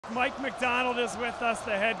Mike McDonald is with us,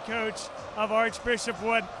 the head coach of Archbishop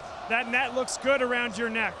Wood. That net looks good around your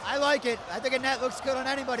neck. I like it. I think a net looks good on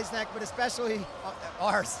anybody's neck, but especially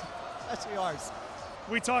ours. Especially ours.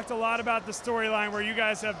 We talked a lot about the storyline where you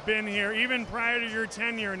guys have been here, even prior to your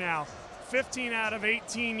tenure now. 15 out of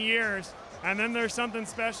 18 years, and then there's something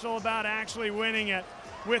special about actually winning it.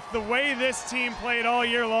 With the way this team played all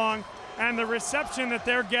year long and the reception that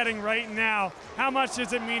they're getting right now, how much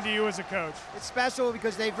does it mean to you as a coach? It's special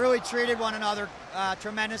because they've really treated one another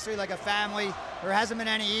tremendously like a family. There hasn't been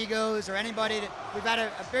any egos or anybody. We've had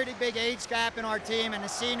a pretty big age gap in our team, and the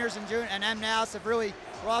seniors and MNAS have really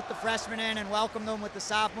brought the freshmen in and welcomed them with the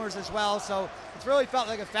sophomores as well. So it's really felt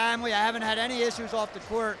like a family. I haven't had any issues off the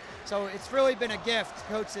court. So it's really been a gift to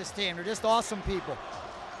coach this team. They're just awesome people.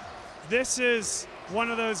 This is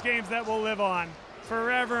one of those games that will live on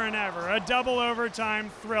forever and ever, a double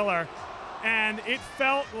overtime thriller. And it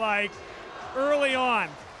felt like early on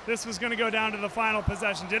this was going to go down to the final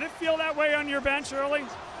possession. Did it feel that way on your bench early?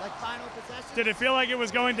 Like final possession? Did it feel like it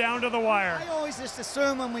was going down to the wire? I always just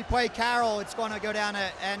assume when we play Carroll it's going to go down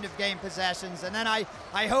to end of game possessions. And then I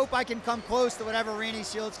hope I can come close to whatever Renee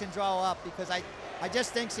Shields can draw up, because I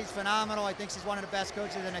just think she's phenomenal. I think she's one of the best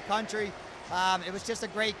coaches in the country. It was just a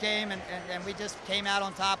great game, and we just came out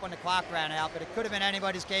on top when the clock ran out. But it could have been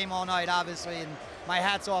anybody's game all night, obviously, and my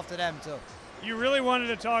hat's off to them, too. You really wanted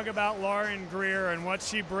to talk about Lauren Greer and what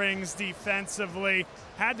she brings defensively.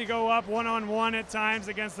 Had to go up one-on-one at times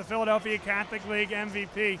against the Philadelphia Catholic League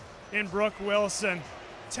MVP in Brooke Wilson.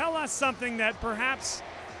 Tell us something that perhaps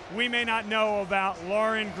we may not know about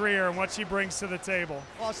Lauren Greer and what she brings to the table.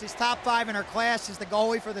 Well, she's top 5 in her class. She's the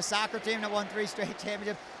goalie for the soccer team that won 3 straight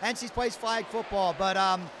championships, and she plays flag football.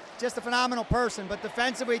 But just a phenomenal person. But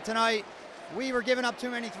defensively tonight, we were giving up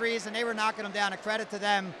too many threes, and they were knocking them down. A credit to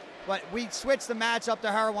them. But we switched the match up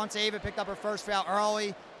to her once Ava picked up her first foul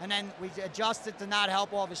early, and then we adjusted to not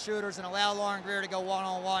help all the shooters and allow Lauren Greer to go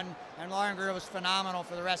one-on-one, and Lauren Greer was phenomenal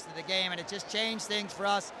for the rest of the game, and it just changed things for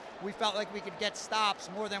us. We felt like we could get stops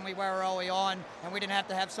more than we were early on, and we didn't have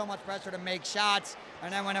to have so much pressure to make shots.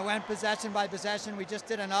 And then when it went possession by possession, we just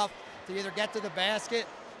did enough to either get to the basket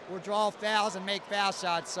or draw fouls and make foul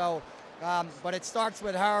shots. So, but it starts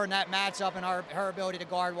with her and that matchup and her ability to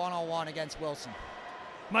guard one-on-one against Wilson.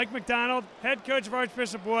 Mike McDonald, head coach of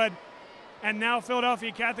Archbishop Wood, and now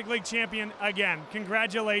Philadelphia Catholic League champion again.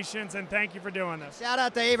 Congratulations, and thank you for doing this. Shout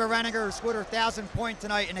out to Ava Renninger, who scored her 1,000th point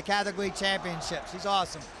tonight in the Catholic League championship. She's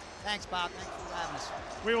awesome. Thanks, Bob. Thanks for having us.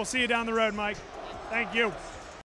 We will see you down the road, Mike. Thank you.